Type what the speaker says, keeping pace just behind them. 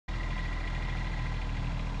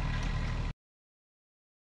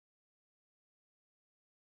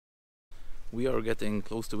We are getting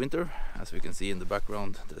close to winter. As we can see in the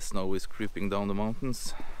background, the snow is creeping down the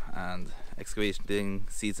mountains and excavating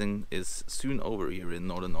season is soon over here in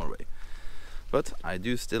northern Norway. But I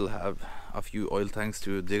do still have a few oil tanks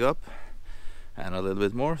to dig up and a little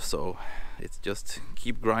bit more, so it's just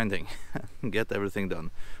keep grinding and get everything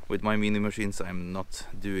done. With my mini machines I'm not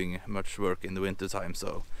doing much work in the winter time,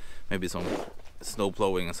 so maybe some snow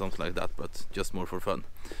plowing and something like that, but just more for fun.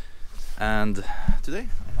 And today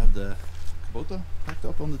I have the Kubota packed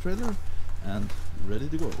up on the trailer and ready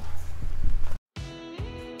to go.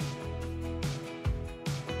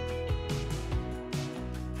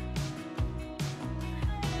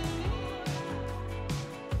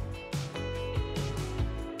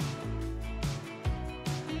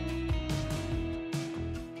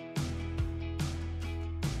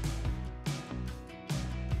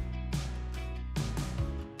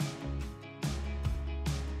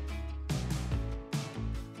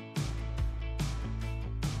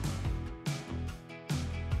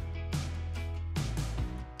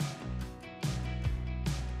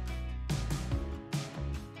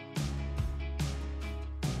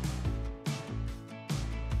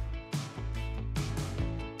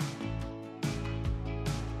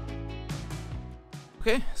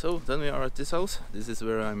 Okay, so then we are at this house. This is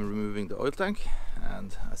where I'm removing the oil tank,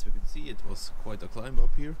 and as we can see it was quite a climb up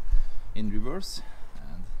here in reverse,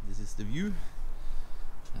 and this is the view.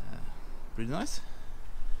 Pretty nice.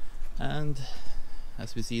 And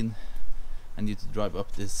as we've seen, I need to drive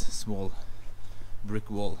up this small brick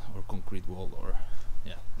wall or concrete wall, or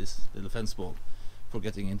yeah, this little fence wall for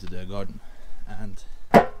getting into the garden. And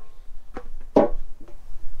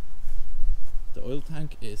the oil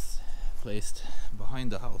tank is placed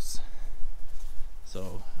behind the house,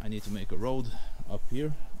 so I need to make a road up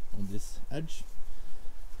here on this edge,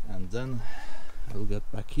 and then I'll get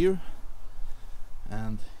back here,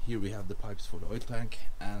 and here we have the pipes for the oil tank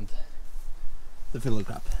and the filler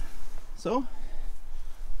cap. So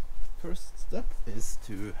first step is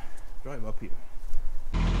to drive up here.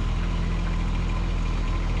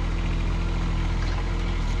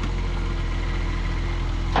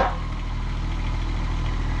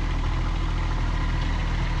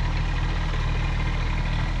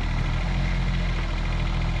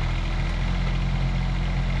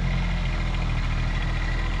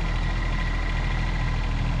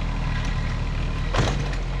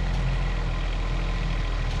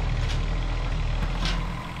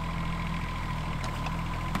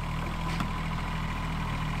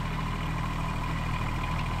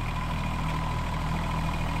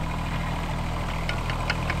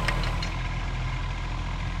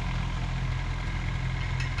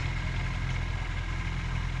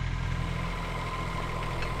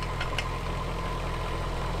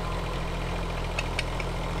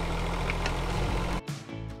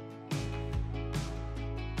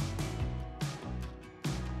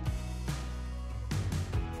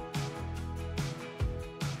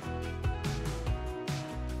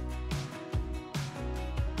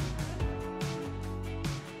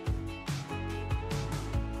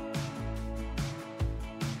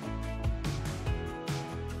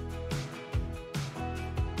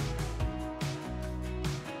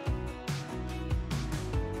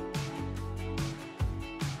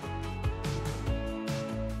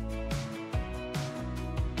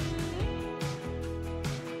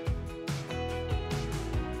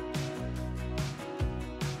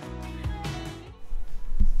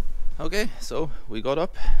 Okay, so we got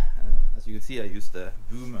up. As you can see, I used the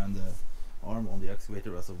boom and the arm on the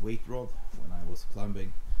excavator as a weight rod when I was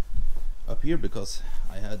climbing up here, because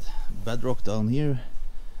I had bedrock down here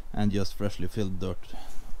and just freshly filled dirt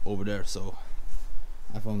over there, so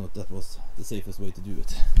I found out that was the safest way to do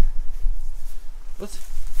it. But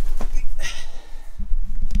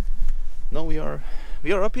now we are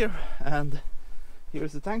up here, and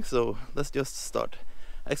here's the tank, so let's just start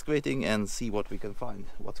excavating and see what we can find,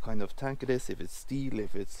 what kind of tank it is, if it's steel,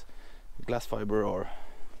 if it's glass fiber or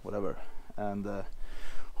whatever, and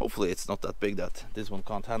hopefully it's not that big that this one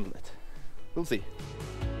can't handle it. We'll see.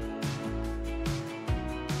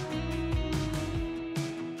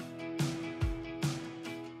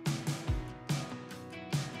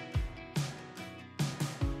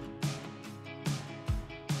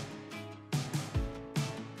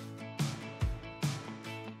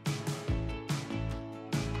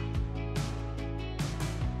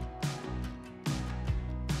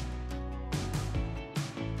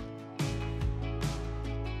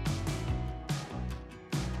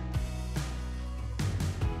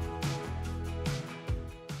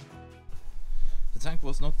 The tank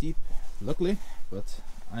was not deep, luckily, but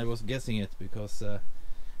I was guessing it because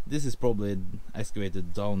This is probably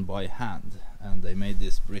excavated down by hand, and they made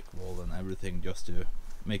this brick wall and everything just to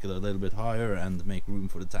make it a little bit higher and make room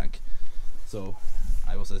for the tank. So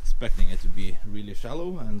I was expecting it to be really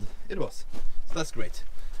shallow, and it was. So that's great.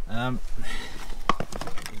 You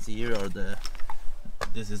can see here are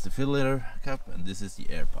this is the filter cap and this is the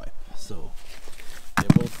air pipe. So they're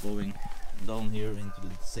both going down here into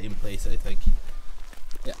the same place, I think.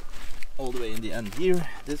 Yeah, all the way in the end here.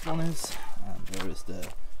 This one is, and there is the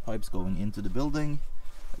pipes going into the building.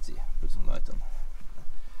 Let's see, put some light on.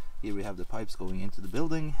 Here we have the pipes going into the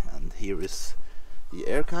building, and here is the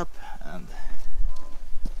air cap. And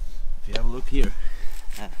if you have a look here,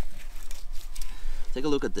 take a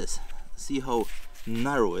look at this. See how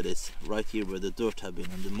narrow it is right here where the dirt have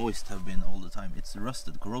been and the moist have been all the time. It's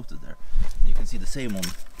rusted, corroded there. And you can see the same on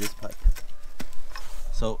this pipe.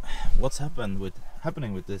 So what's happening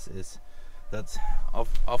with this is that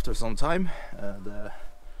after some time the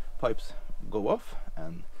pipes go off,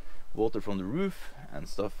 and water from the roof and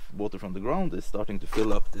water from the ground is starting to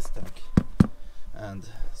fill up this tank. And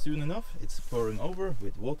soon enough it's pouring over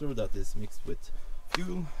with water that is mixed with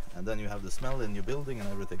fuel, and then you have the smell in your building and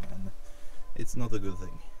everything, and it's not a good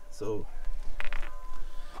thing. So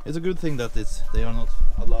it's a good thing that they are not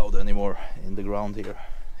allowed anymore in the ground here.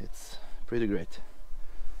 It's pretty great.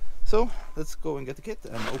 So let's go and get the kit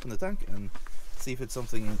and open the tank and see if it's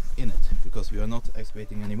something in it, because we are not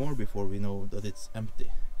excavating anymore before we know that it's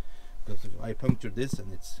empty. Because if I puncture this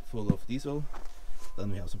and it's full of diesel,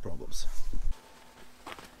 then we have some problems.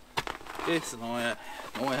 Okay, so now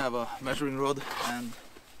I have a measuring rod and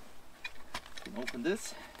can open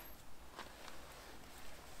this.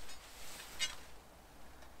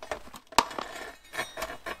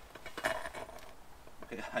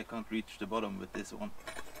 Okay, I can't reach the bottom with this one.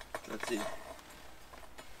 Let's see.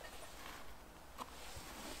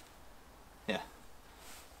 Yeah,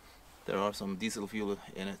 there are some diesel fuel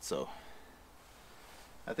in it, so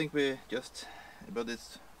I think we just about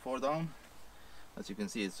this far down. As you can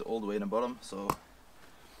see, it's all the way in the bottom, so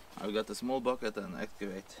I've got a small bucket and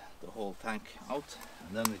excavate the whole tank out,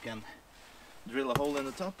 and then we can drill a hole in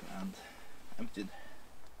the top and empty it.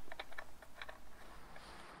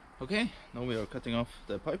 Okay, now we are cutting off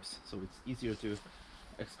the pipes, so it's easier to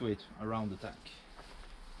excavate around the tank.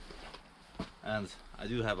 And I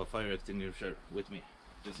do have a fire extinguisher with me,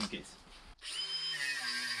 just in case.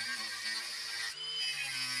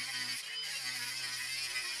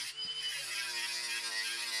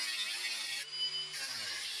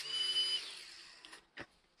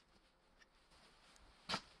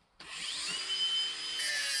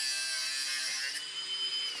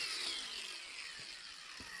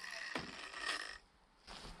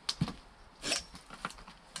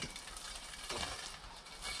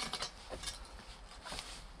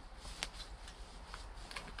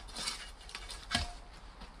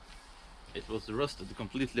 It was rusted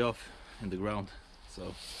completely off in the ground,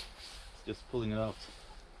 so just pulling it out.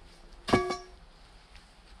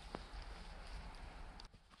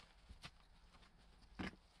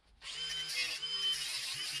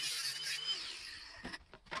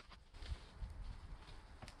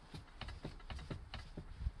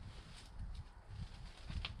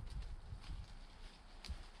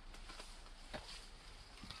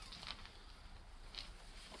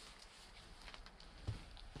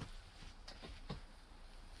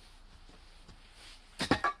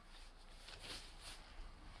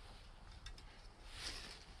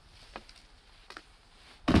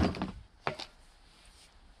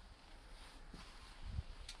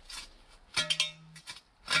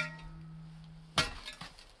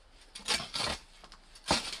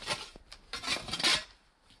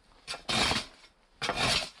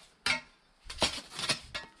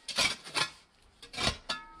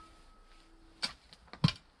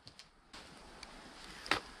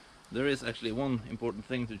 There is actually one important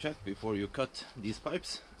thing to check before you cut these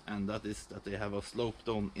pipes, and that is that they have a slope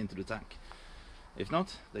down into the tank. If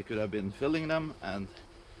not, they could have been filling them and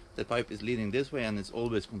the pipe is leading this way and it's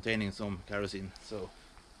always containing some kerosene. So,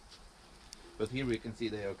 but here we can see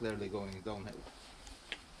they are clearly going downhill.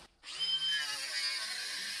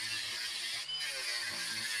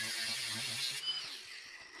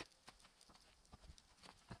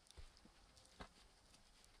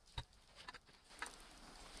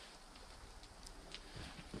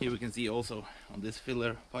 Here we can see also on this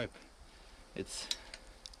filler pipe, it's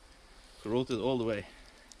corroded all the way,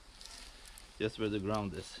 just where the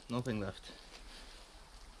ground is, nothing left.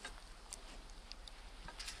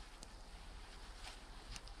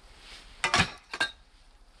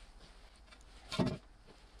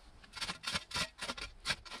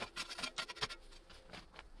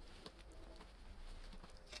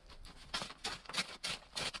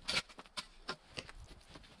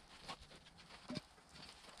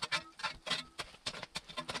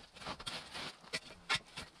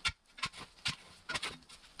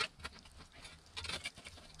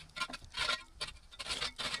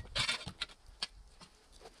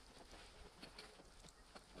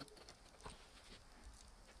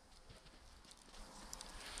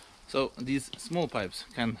 So these small pipes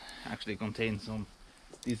can actually contain some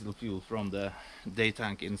diesel fuel from the day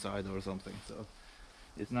tank inside or something, so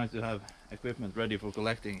it's nice to have equipment ready for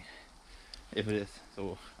collecting if it is.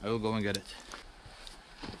 So I will go and get it.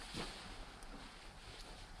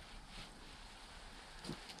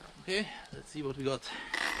 Okay, let's see what we got.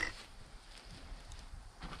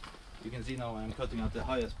 You can see now I'm cutting at the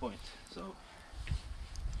highest point, so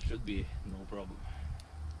should be no problem.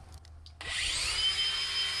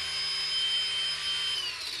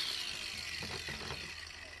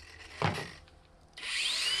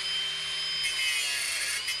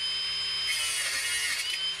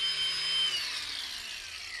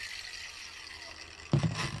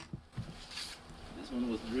 This one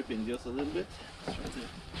was dripping just a little bit. Let's try to...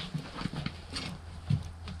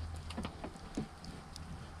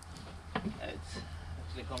 It's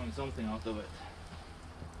actually coming something out of it.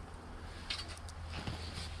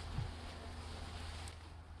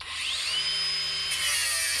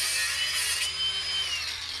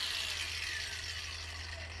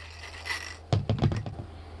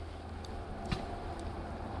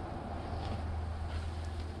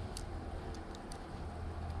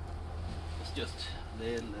 It's just a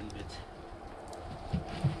little bit.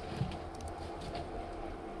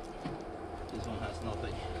 This one has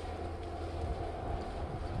nothing.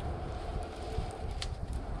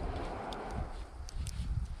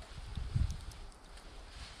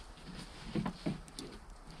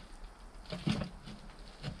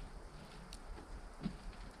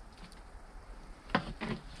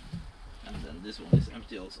 And then this one is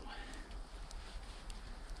empty also.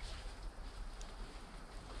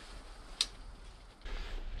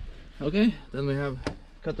 Okay, then we have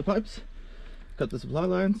cut the pipes, cut the supply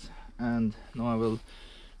lines, and now I will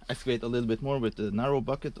excavate a little bit more with the narrow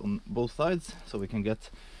bucket on both sides so we can get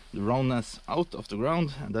the roundness out of the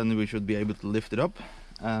ground, and then we should be able to lift it up,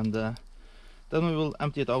 and then we will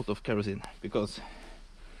empty it out of kerosene, because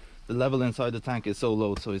the level inside the tank is so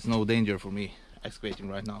low, so it's no danger for me excavating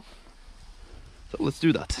right now. So let's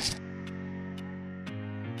do that.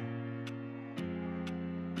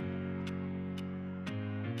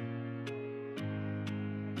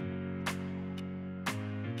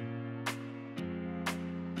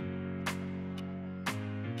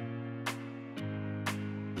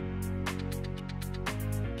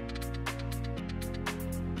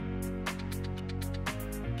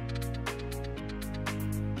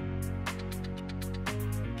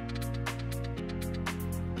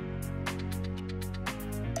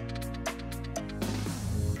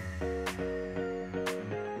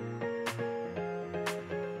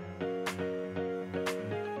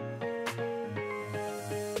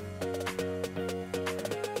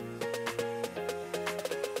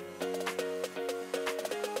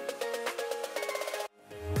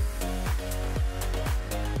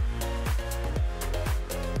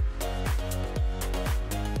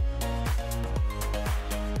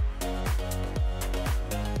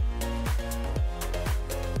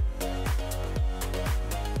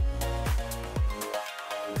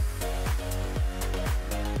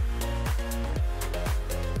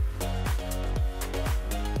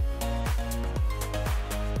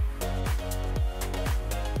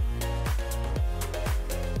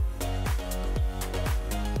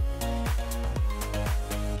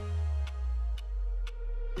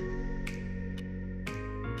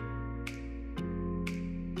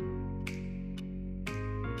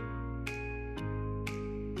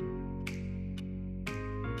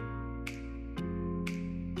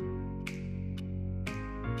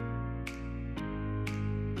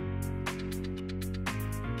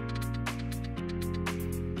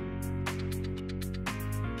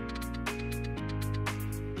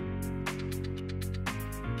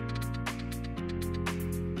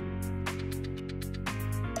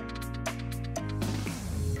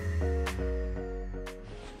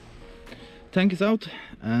 Tank is out,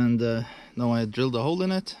 and now I drilled a hole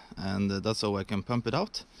in it, and that's how I can pump it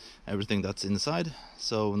out, everything that's inside.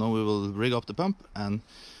 So now we will rig up the pump and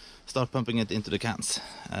start pumping it into the cans,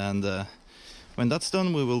 and when that's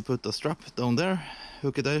done we will put a strap down there,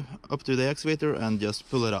 hook it up to the excavator and just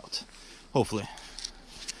pull it out, hopefully.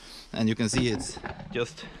 And you can see it's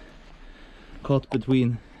just caught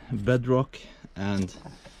between bedrock and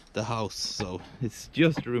the house, so it's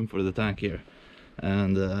just room for the tank here.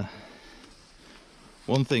 And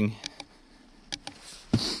one thing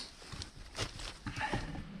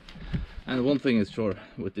is sure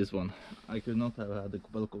with this one, I could not have had the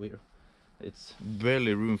Kubota here. It's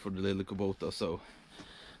barely room for the little Kubota, so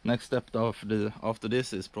next step after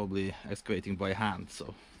this is probably excavating by hand.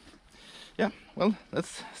 So yeah, well,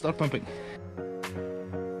 let's start pumping.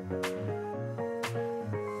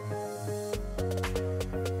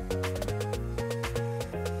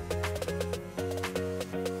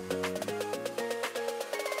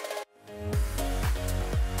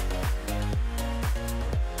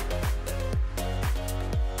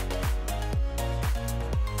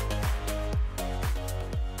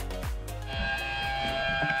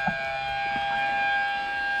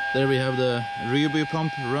 There we have the Ryobi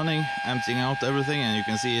pump running, emptying out everything, and you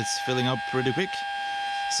can see it's filling up pretty quick.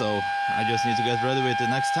 So I just need to get ready with the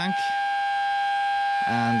next tank.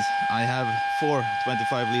 And I have 4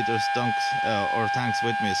 25-liter tanks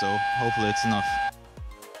with me, so hopefully it's enough.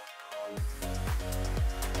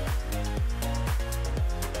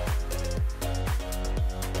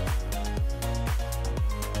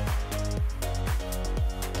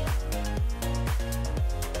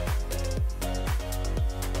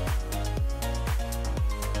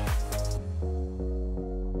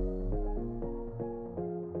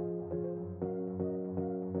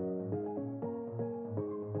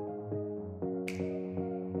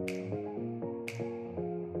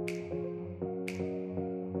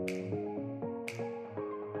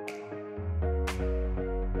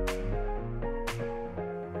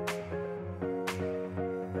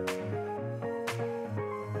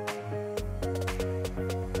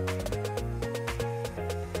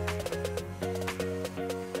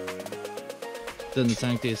 Then the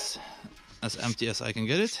tank is as empty as I can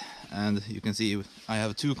get it, and you can see I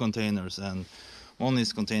have 2 containers, and one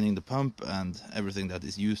is containing the pump and everything that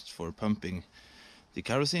is used for pumping the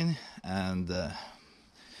kerosene, and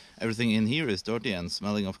everything in here is dirty and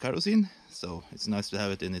smelling of kerosene, so it's nice to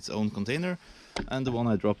have it in its own container. And the one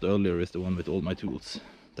I dropped earlier is the one with all my tools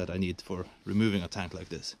that I need for removing a tank like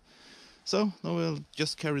this. So now we'll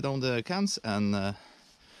just carry down the cans, and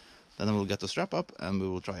then I will get the strap up and we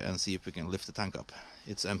will try and see if we can lift the tank up.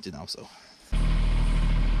 It's empty now, so.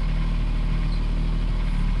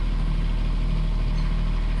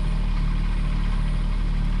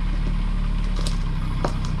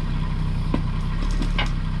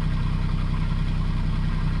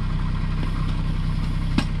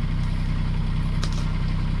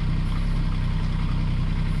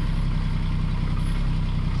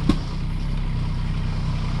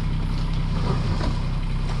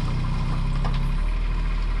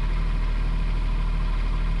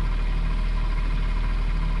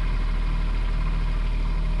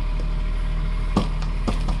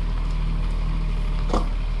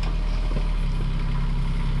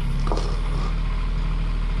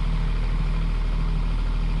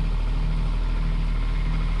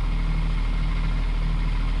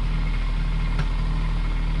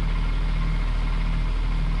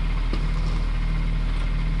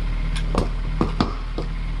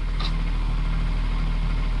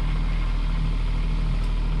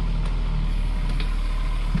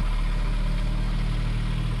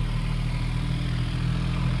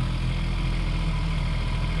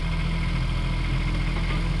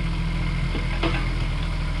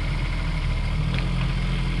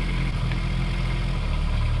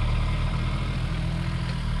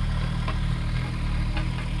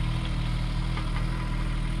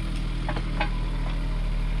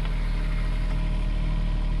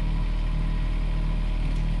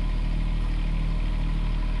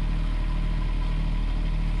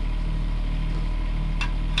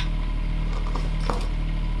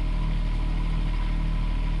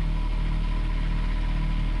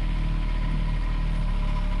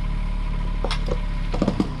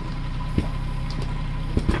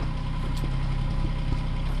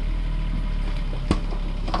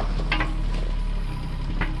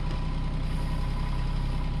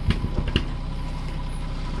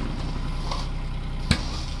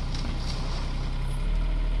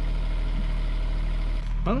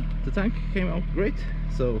 Well, the tank came out great,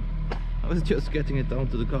 so I was just getting it down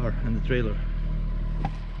to the car and the trailer.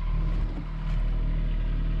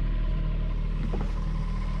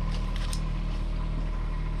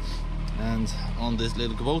 And on this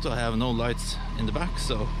little Kubota I have no lights in the back,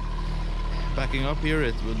 so backing up here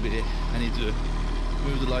it would be, I need to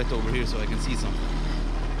move the light over here so I can see something.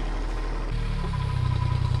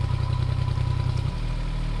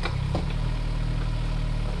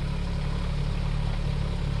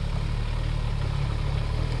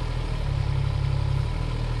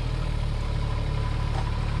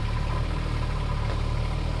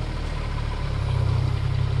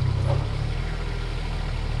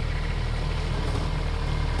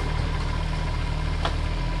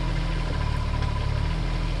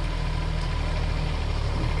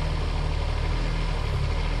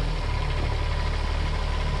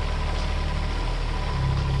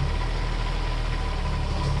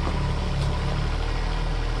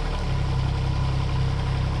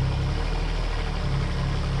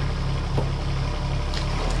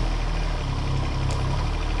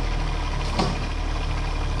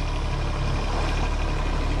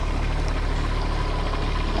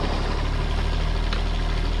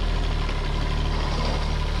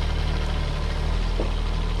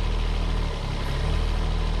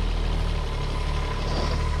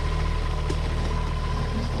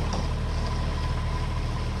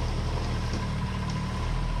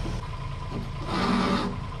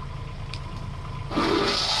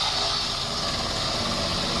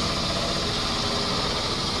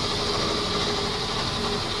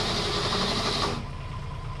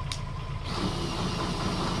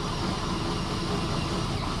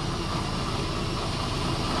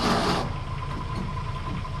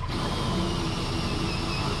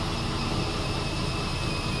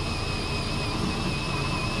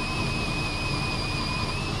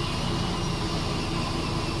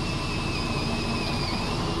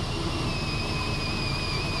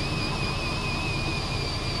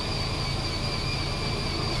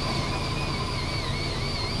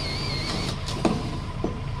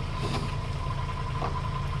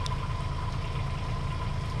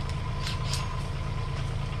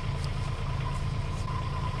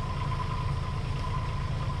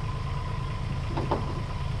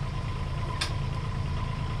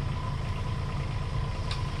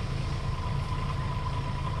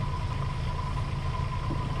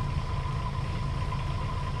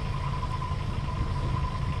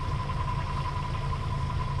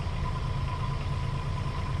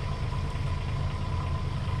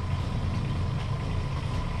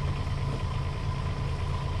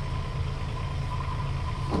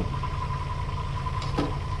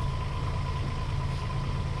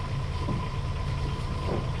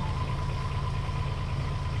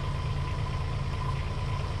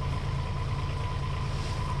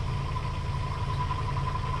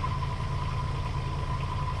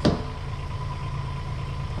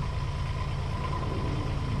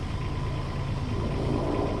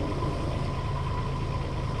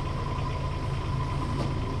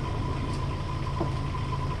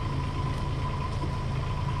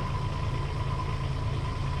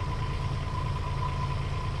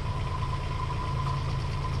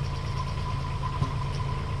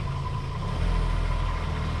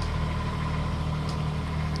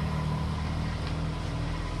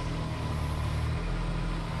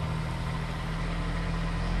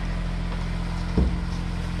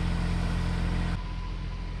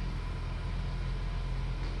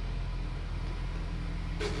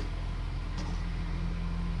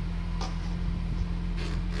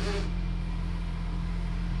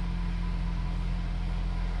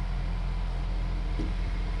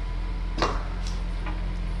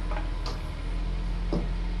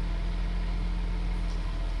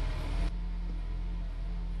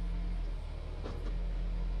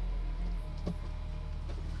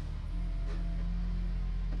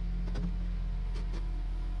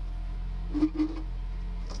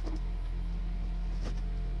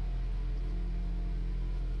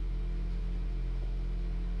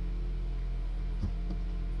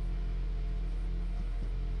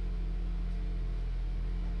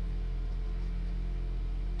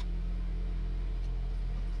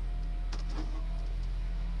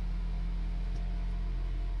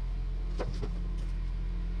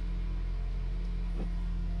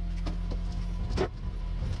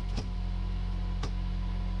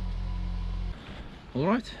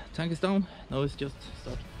 Alright, tank is down. Now it's just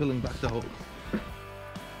start filling back the hole.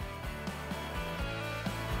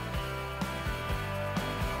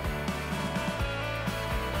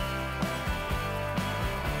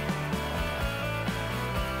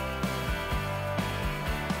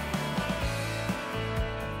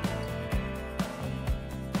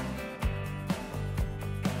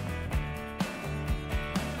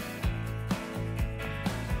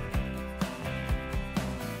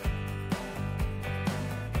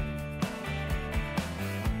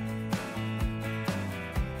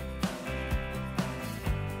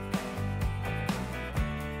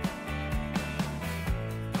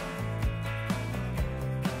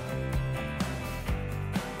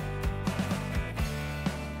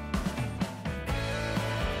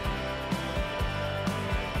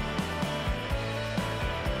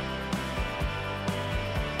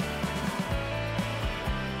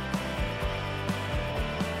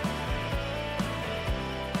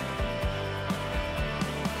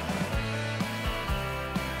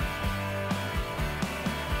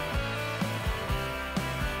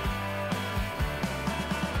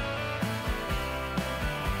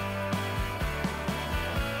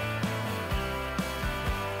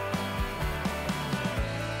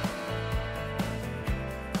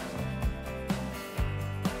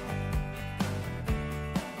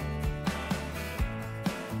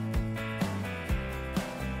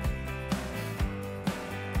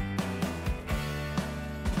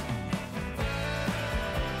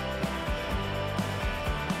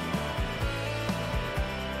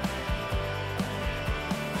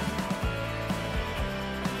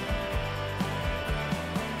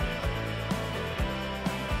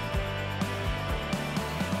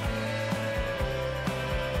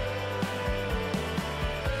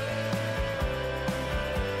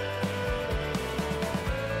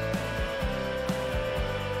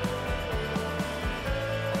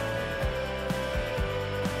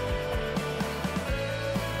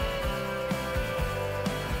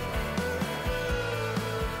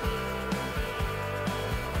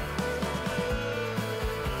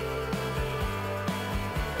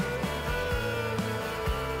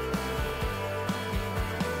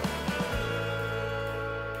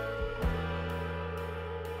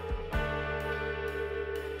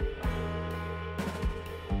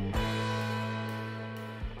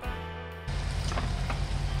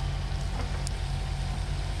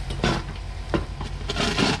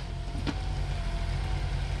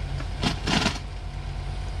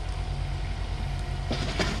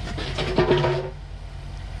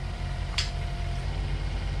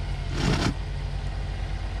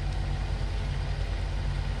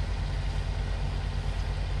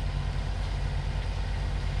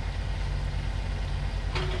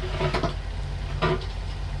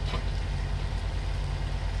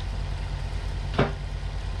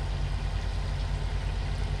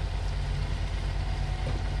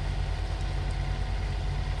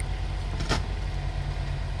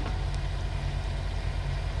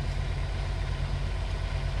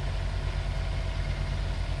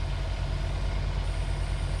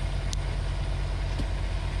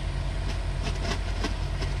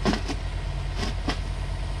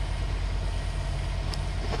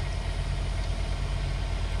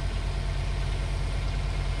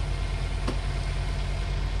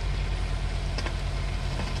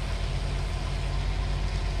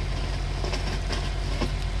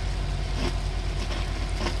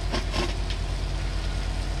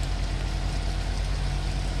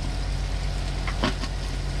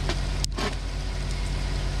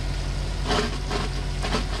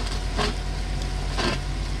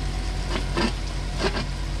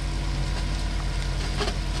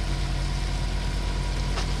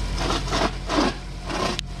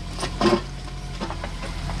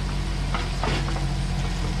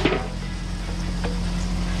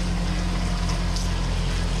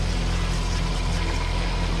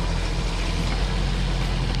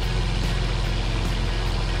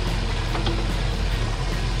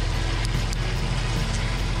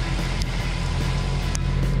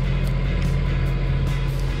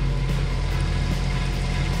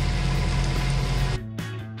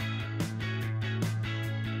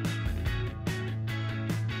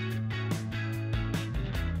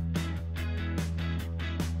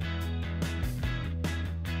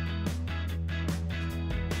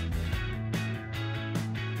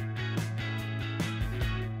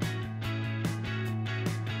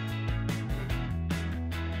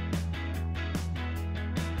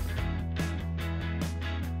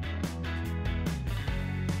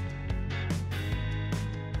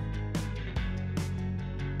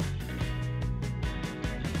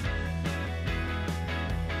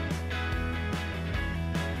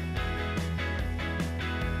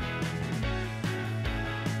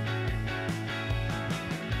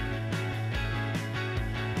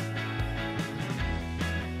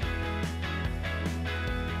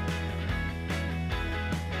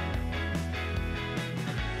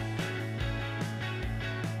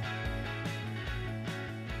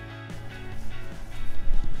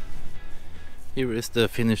 Here is the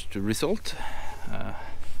finished result.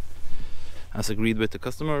 As agreed with the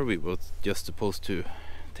customer, we were just supposed to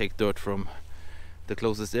take dirt from the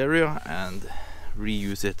closest area and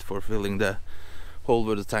reuse it for filling the hole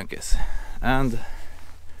where the tank is. And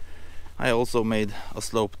I also made a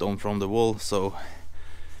slope down from the wall, so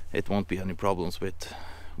it won't be any problems with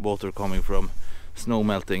water coming from snow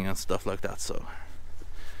melting and stuff like that. So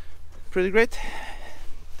pretty great.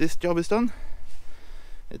 This job is done.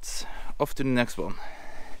 It's off to the next one.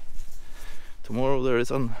 Tomorrow there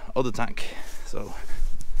is an other tank. So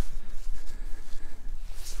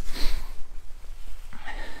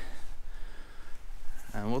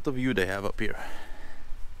and what a view they have up here.